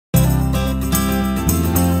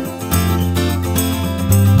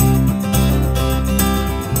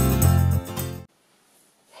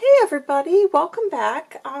everybody, welcome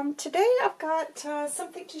back. Today I've got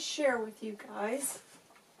something to share with you guys.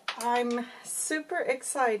 I'm super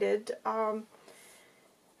excited. I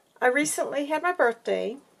recently had my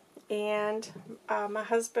birthday, and my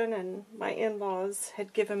husband and my in-laws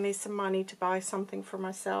had given me some money to buy something for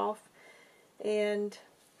myself. And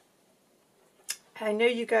I know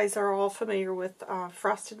you guys are all familiar with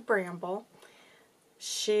FrostedBramble.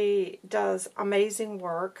 She does amazing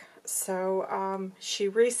work. So she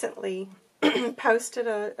recently posted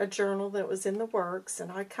a journal that was in the works,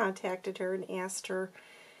 and I contacted her and asked her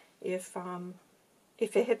if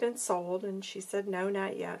it had been sold, and she said no,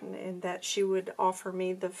 not yet, and that she would offer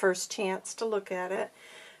me the first chance to look at it.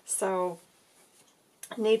 So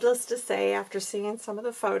needless to say, after seeing some of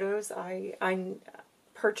the photos, I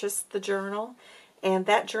purchased the journal, and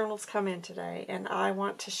that journal's come in today, and I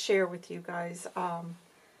want to share with you guys.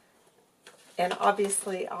 And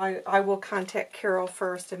obviously, I will contact Carol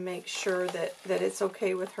first and make sure that it's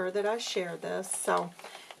okay with her that I share this. So,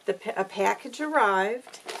 a package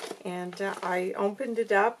arrived, and I opened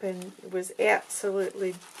it up and was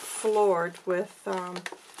absolutely floored with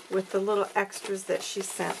the little extras that she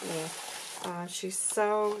sent me. She's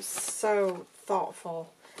so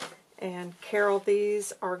thoughtful. And Carol,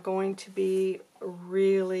 these are going to be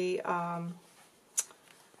really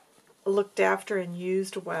looked after and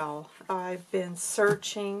used well. I've been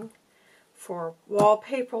searching for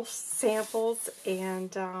wallpaper samples,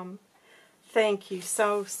 and thank you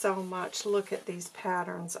so much. Look at these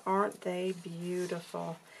patterns. Aren't they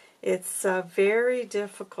beautiful? It's very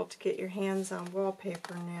difficult to get your hands on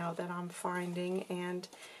wallpaper now that I'm finding, and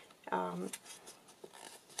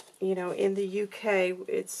you know, in the UK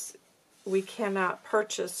we cannot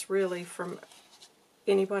purchase really from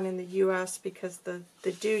anyone in the U.S. because the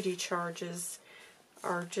duty charges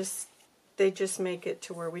are they just make it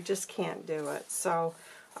to where we just can't do it. So,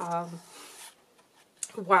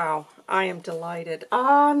 wow, I am delighted.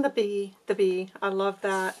 On the bee, I love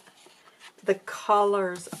that. The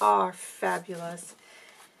colors are fabulous.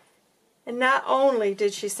 And not only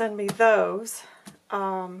did she send me those,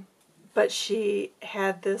 but she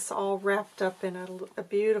had this all wrapped up in a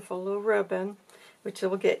beautiful little ribbon, which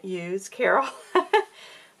will get used, Carol.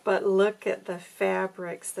 But look at the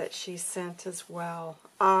fabrics that she sent as well.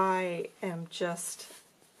 I am just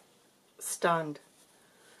stunned.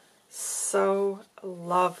 So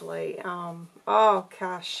lovely. Oh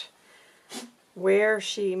gosh. Where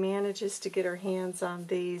she manages to get her hands on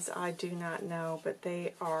these, I do not know, but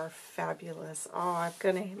they are fabulous. Oh,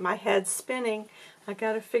 my head's spinning. I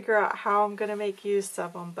got to figure out how I'm going to make use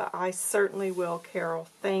of them, but I certainly will, Carol.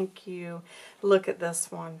 Thank you. Look at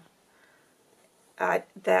this one.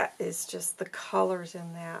 That is just, the colors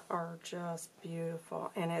in that are just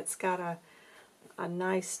beautiful, and it's got a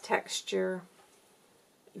nice texture.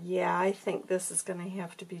 Yeah, I think this is going to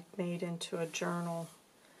have to be made into a journal,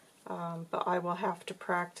 but I will have to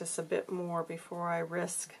practice a bit more before I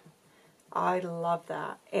risk. I love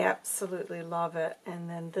that, absolutely love it. And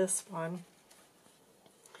then this one,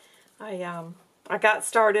 I got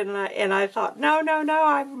started and I thought, no,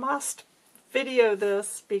 I must video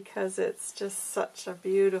this because it's just such a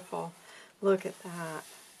beautiful, look at that.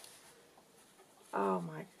 Oh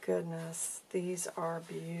my goodness, these are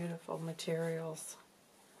beautiful materials.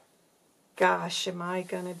 Gosh, am I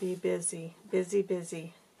going to be busy.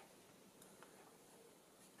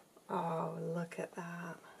 Oh, look at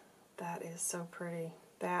that. That is so pretty.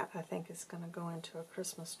 That, I think, is going to go into a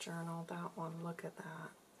Christmas journal. That one, look at that.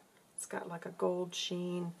 It's got like a gold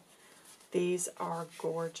sheen. These are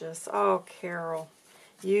gorgeous. Oh, Carol,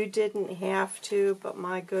 you didn't have to, but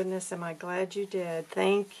my goodness, am I glad you did.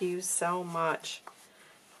 Thank you so much.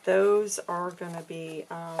 Those are going to be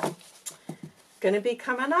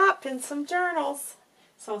coming up in some journals.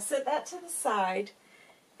 So I'll set that to the side.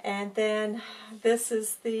 And then this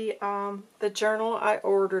is the journal I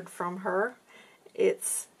ordered from her.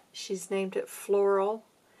 She's named it Floral.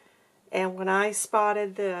 And when I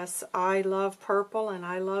spotted this, I love purple and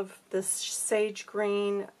I love this sage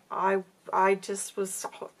green. I just was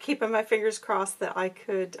keeping my fingers crossed that I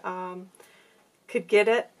could get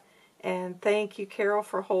it. And thank you, Carol,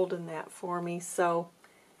 for holding that for me. So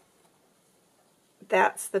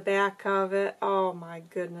that's the back of it. Oh my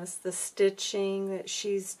goodness, the stitching that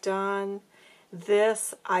she's done.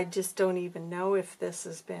 This, I just don't even know if this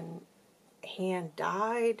has been hand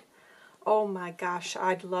dyed. Oh my gosh,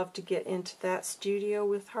 I'd love to get into that studio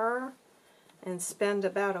with her and spend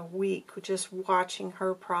about a week just watching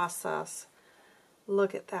her process.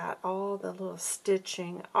 Look at that, all the little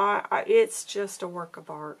stitching. It's just a work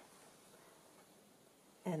of art.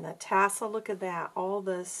 And the tassel, look at that, all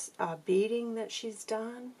this beading that she's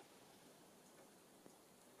done.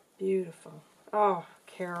 Beautiful. Oh,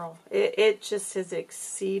 Carol, it just has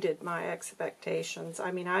exceeded my expectations.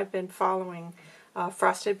 I mean, I've been following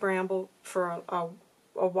FrostedBramble for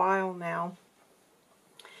a while now,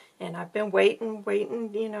 and I've been waiting,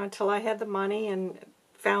 you know, until I had the money and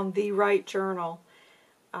found the right journal.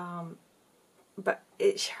 But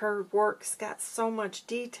her work's got so much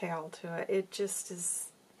detail to it. It just is.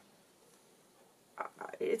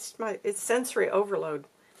 It's sensory overload.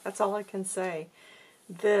 That's all I can say.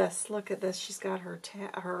 Look at this. She's got her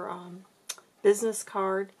business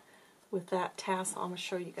card with that tassel. I'm going to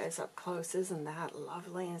show you guys up close. Isn't that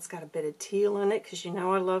lovely? And it's got a bit of teal in it, because you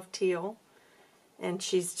know I love teal. And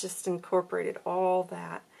she's just incorporated all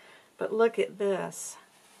that. But look at this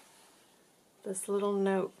little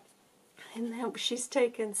note. And then she's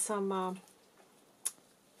taken some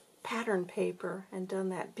pattern paper and done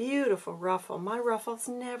that beautiful ruffle. My ruffles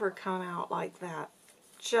never come out like that.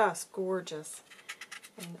 Just gorgeous.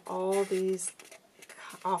 And all these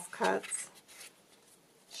offcuts.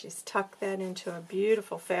 She's tucked that into a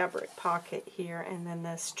beautiful fabric pocket here, and then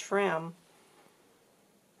this trim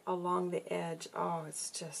along the edge. Oh,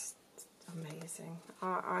 it's just amazing.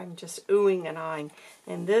 I'm just oohing and eyeing.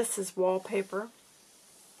 And this is wallpaper.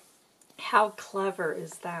 How clever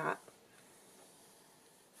is that?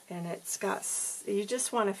 And it's got, you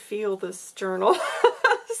just want to feel this journal.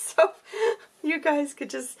 So you guys could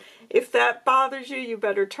just, if that bothers you, you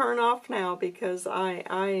better turn off now, because I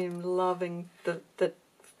am loving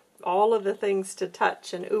all of the things to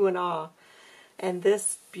touch and ooh and ah. And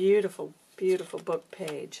this beautiful, beautiful book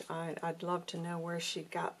page. I'd love to know where she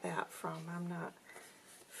got that from. I'm not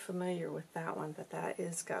familiar with that one, but that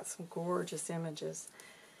is got some gorgeous images.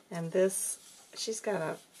 And this,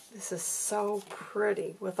 this is so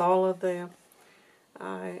pretty with all of the,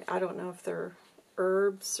 I don't know if they're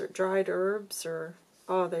herbs or dried herbs or,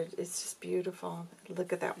 oh, it's just beautiful.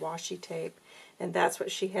 Look at that washi tape. And that's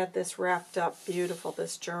what she had this wrapped up beautiful,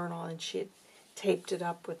 this journal, and she had taped it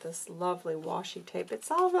up with this lovely washi tape.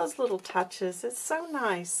 It's all those little touches. It's so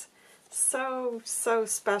nice. So, so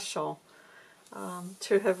special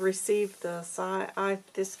to have received this. I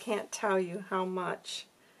just can't tell you how much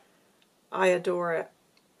I adore it.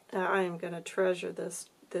 I am going to treasure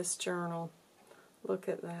this journal. Look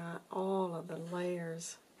at that. All of the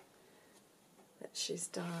layers that she's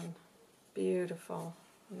done. Beautiful.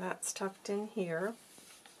 And that's tucked in here.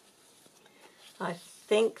 I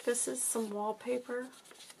think this is some wallpaper.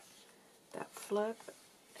 That flip.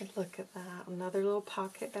 And look at that. Another little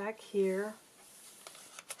pocket back here.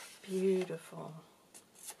 Beautiful.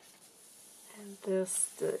 And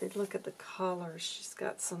this, look at the colors. She's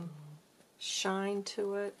got some shine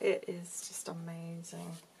to it. It is just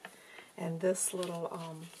amazing. And this little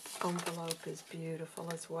envelope is beautiful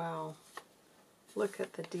as well. Look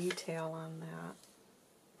at the detail on that.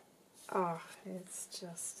 Oh, it's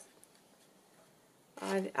just,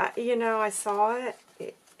 you know, I saw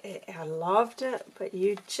it. I loved it, but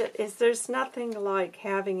there's nothing like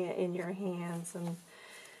having it in your hands.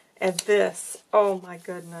 And this, oh my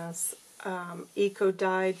goodness,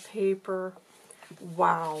 eco-dyed paper.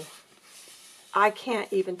 Wow. I can't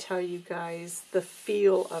even tell you guys the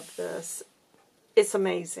feel of this. It's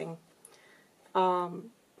amazing.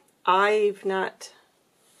 I've not,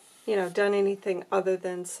 you know, done anything other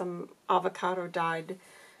than some avocado dyed.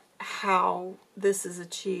 How this is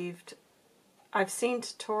achieved, I've seen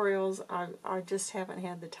tutorials. I just haven't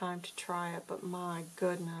had the time to try it, but my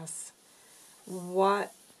goodness,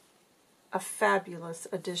 what a fabulous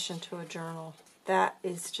addition to a journal. That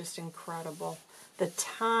is just incredible. The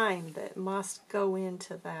time that must go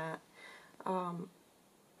into that.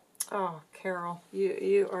 Oh, Carol,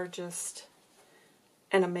 you are just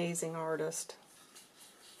an amazing artist.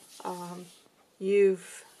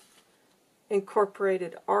 You've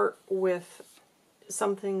incorporated art with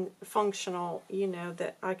something functional, you know,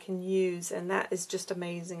 that I can use, and that is just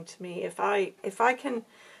amazing to me. If I can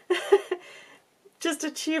just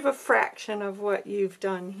achieve a fraction of what you've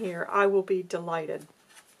done here, I will be delighted.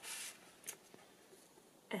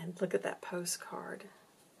 And look at that postcard,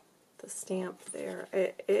 the stamp there.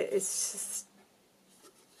 It's just,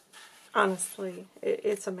 honestly,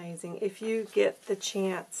 it's amazing. If you get the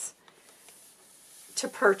chance to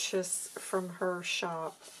purchase from her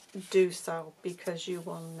shop, do so, because you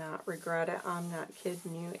will not regret it. I'm not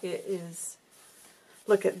kidding you. It is,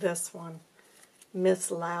 look at this one. Miss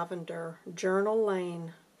Lavender, Journal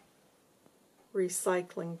Lane,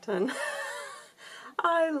 Recyclington.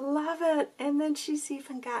 I love it. And then she's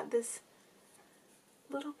even got this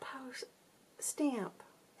little post stamp.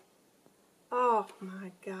 Oh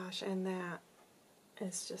my gosh, and that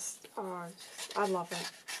is just, oh, I love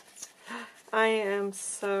it. I am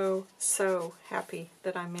so, so happy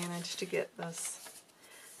that I managed to get this.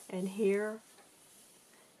 And here,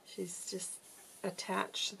 she's just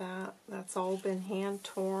attached that. That's all been hand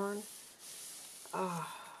torn.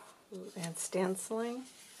 And stenciling.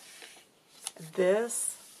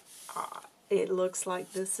 This, it looks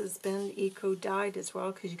like this has been eco-dyed as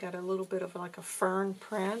well, because you got a little bit of like a fern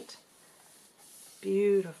print.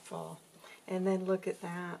 Beautiful. And then look at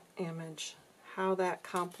that image. How that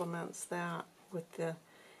complements that with the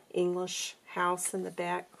English house in the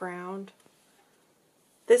background.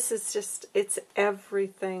 This is just, it's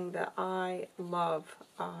everything that I love.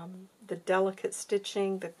 The delicate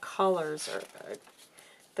stitching, the colors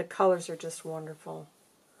are just wonderful.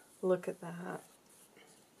 Look at that.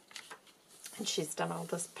 And she's done all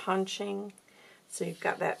this punching, so you've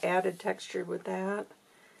got that added texture with that.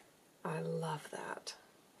 I love that.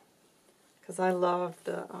 Because I love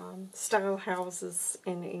the style houses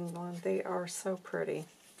in England. They are so pretty.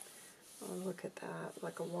 Oh, look at that,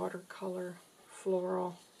 like a watercolor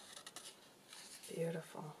floral.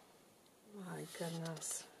 Beautiful. My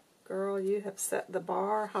goodness. Girl, you have set the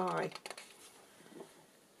bar high.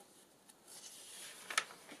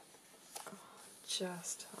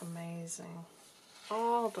 Just amazing.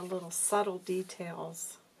 All the little subtle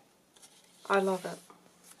details. I love it.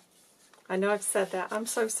 I know I've said that. I'm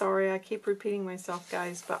so sorry. I keep repeating myself,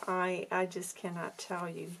 guys, but I just cannot tell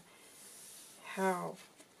you how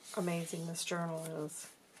amazing this journal is.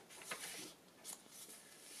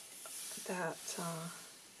 That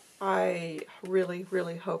I really,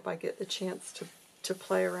 really hope I get the chance to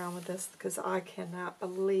play around with this, because I cannot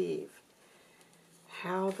believe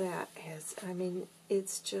how that is. I mean,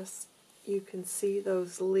 it's just, you can see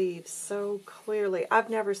those leaves so clearly. I've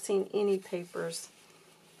never seen any papers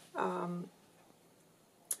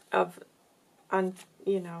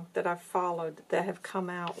that I've followed that have come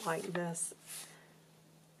out like this.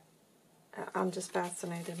 I'm just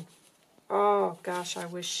fascinated. Oh gosh, I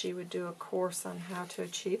wish she would do a course on how to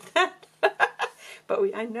achieve that.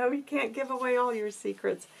 But I know you can't give away all your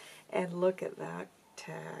secrets. And look at that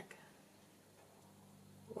tag.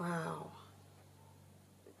 Wow.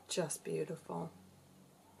 Just beautiful.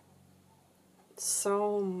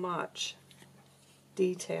 So much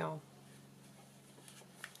detail.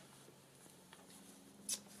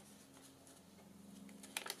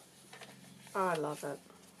 I love it.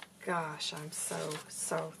 Gosh, I'm so,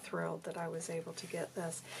 so thrilled that I was able to get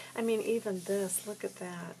this. I mean, even this, look at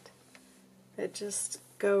that. It just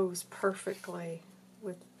goes perfectly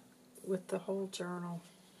with the whole journal.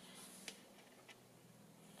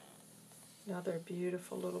 Another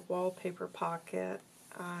beautiful little wallpaper pocket.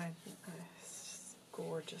 It's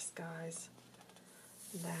gorgeous, guys.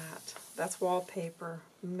 That's wallpaper.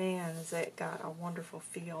 Man, has it got a wonderful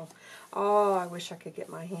feel. Oh, I wish I could get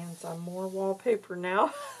my hands on more wallpaper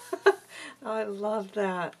now. I love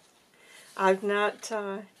that. I've not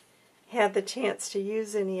had the chance to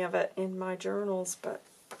use any of it in my journals, but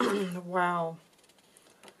wow.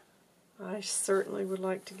 I certainly would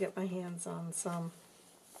like to get my hands on some.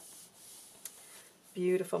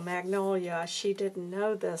 Beautiful magnolia. She didn't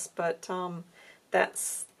know this, but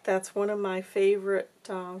that's one of my favorite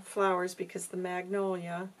flowers, because the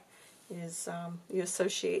magnolia is, you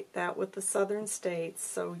associate that with the southern states.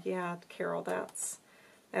 So yeah, Carol, that's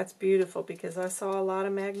beautiful, because I saw a lot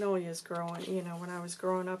of magnolias growing, when I was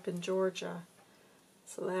growing up in Georgia.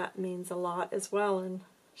 So that means a lot as well, and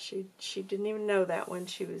she didn't even know that when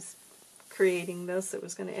she was creating this. It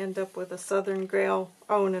was going to end up with a southern gal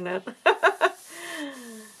owning it.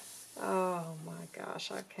 Oh my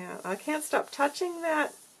gosh, I can't stop touching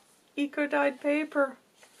that eco-dyed paper.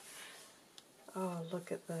 Oh,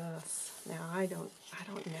 look at this. Now I don't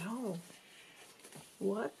know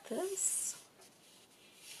what this.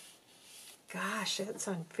 Gosh, it's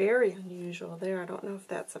very unusual there. I don't know if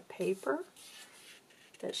that's a paper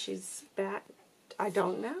that she's back. I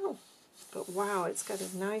don't know. But wow, it's got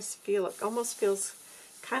a nice feel. It almost feels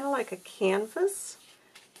kind of like a canvas,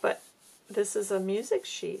 but this is a music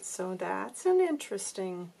sheet, so that's an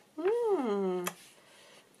interesting.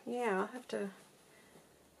 Yeah, I'll have to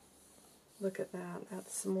look at that.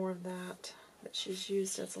 That's more of that she's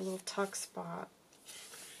used as a little tuck spot.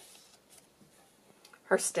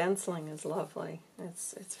 Her stenciling is lovely.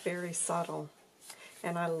 It's very subtle.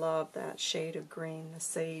 And I love that shade of green, the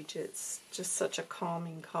sage. It's just such a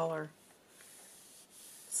calming color.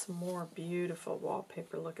 Some more beautiful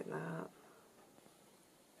wallpaper. Look at that.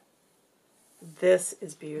 This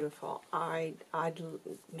is beautiful. Man, I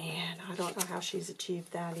don't know how she's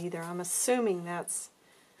achieved that either. I'm assuming that's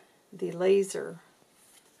the laser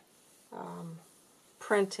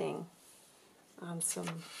printing on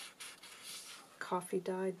some coffee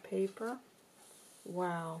dyed paper.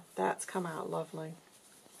 Wow, that's come out lovely.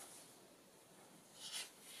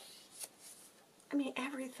 I mean,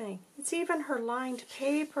 everything. It's even her lined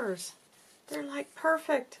papers. They're like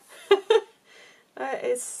perfect.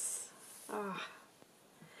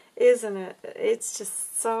 Isn't it? It's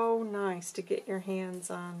just so nice to get your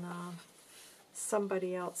hands on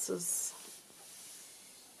somebody else's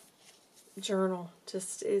journal.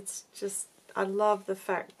 I love the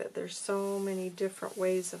fact that there's so many different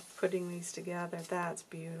ways of putting these together. That's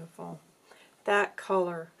beautiful. That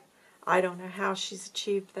color, I don't know how she's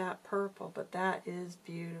achieved that purple, but that is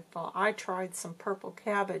beautiful. I tried some purple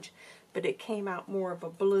cabbage, but it came out more of a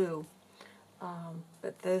blue.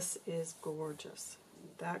 But this is gorgeous.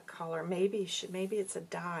 That color, maybe it's a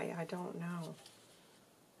dye, I don't know.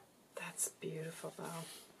 That's beautiful though.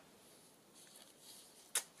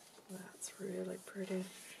 That's really pretty.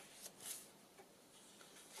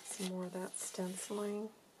 Some more of that stenciling.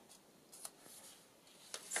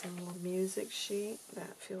 Some little music sheet.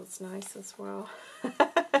 That feels nice as well.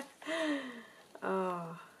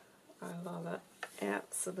 Oh, I love it.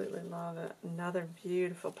 Absolutely love it. Another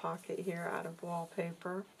beautiful pocket here out of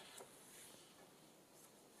wallpaper.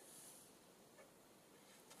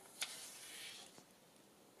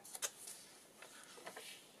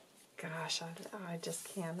 Gosh, I just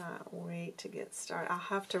cannot wait to get started. I'll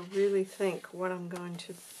have to really think what I'm going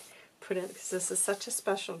to put in, because this is such a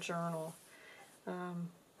special journal. I'm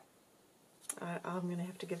going to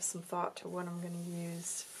have to give some thought to what I'm going to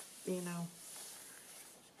use,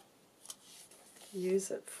 use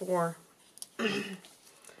it for,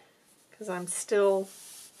 because I'm still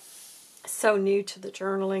so new to the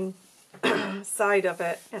journaling side of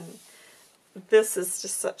it, and this is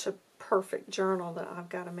just such a perfect journal that I've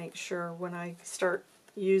got to make sure when I start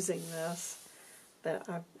using this that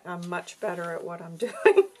I'm much better at what I'm doing.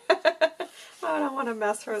 I don't want to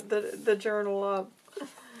mess the journal up.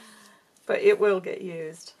 But it will get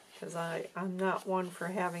used, because I'm not one for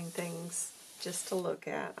having things just to look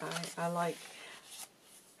at. I like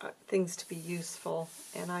things to be useful,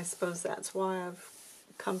 and I suppose that's why I've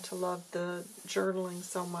come to love the journaling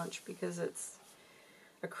so much, because it's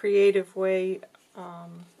a creative way.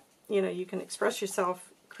 You can express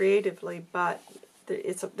yourself creatively, but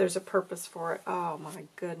there's a purpose for it. Oh my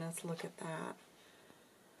goodness, look at that.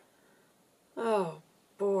 Oh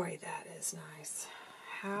boy, that is nice.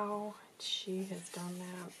 How she has done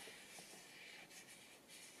that.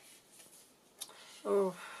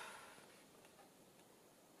 Oh,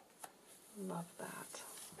 love that.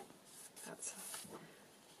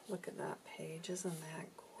 Look at that page. Isn't that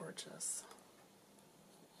gorgeous?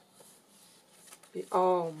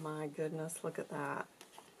 Oh my goodness, look at that.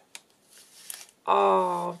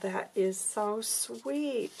 Oh, that is so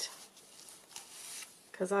sweet.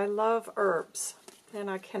 Because I love herbs. And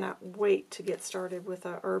I cannot wait to get started with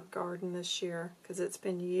a herb garden this year, because it's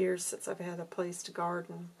been years since I've had a place to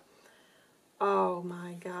garden. Oh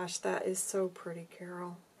my gosh, that is so pretty,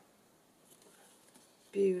 Carol.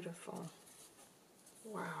 Beautiful.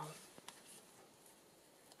 Wow.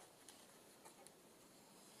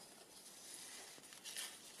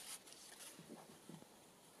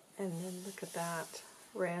 And then look at that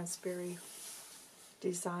raspberry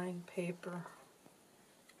design paper.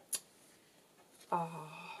 Oh,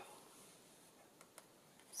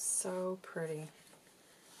 so pretty.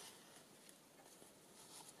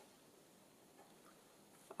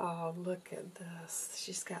 Oh, look at this.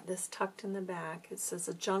 She's got this tucked in the back. It says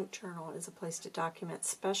a junk journal is a place to document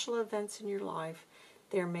special events in your life.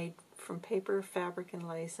 They're made from paper, fabric, and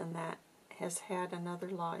lace, and that has had another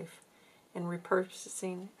life. And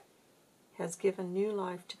repurposing has given new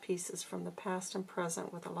life to pieces from the past and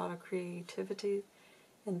present with a lot of creativity,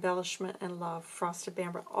 embellishment, and love.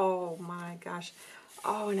 FrostedBramble. Oh my gosh.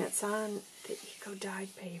 Oh, and it's on the eco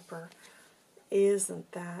dyed paper.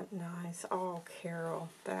 Isn't that nice? Oh, Carol,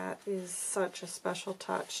 that is such a special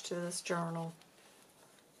touch to this journal.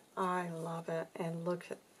 I love it. And look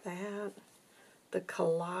at that. The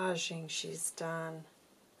collaging she's done.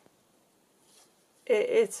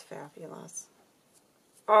 It's fabulous.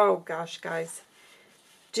 Oh gosh, guys,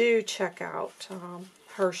 do check out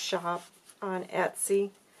her shop on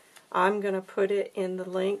Etsy. I'm going to put it in the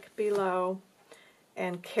link below.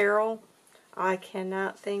 And Carol, I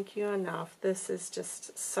cannot thank you enough. This is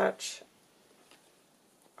just such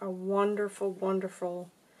a wonderful, wonderful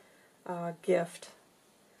gift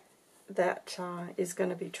that is going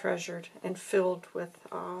to be treasured and filled with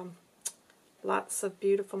lots of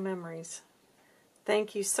beautiful memories.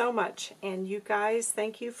 Thank you so much. And you guys,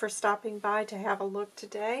 thank you for stopping by to have a look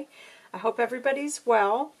today. I hope everybody's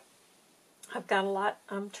well. I've got a lot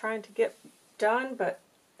I'm trying to get done, but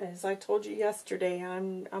as I told you yesterday,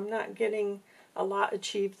 I'm not getting a lot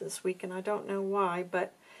achieved this week, and I don't know why,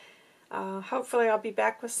 but hopefully I'll be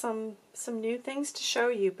back with some new things to show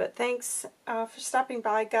you. But thanks for stopping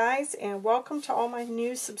by, guys, and welcome to all my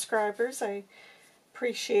new subscribers. I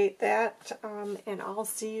appreciate that, and I'll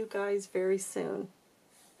see you guys very soon.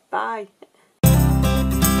 Bye.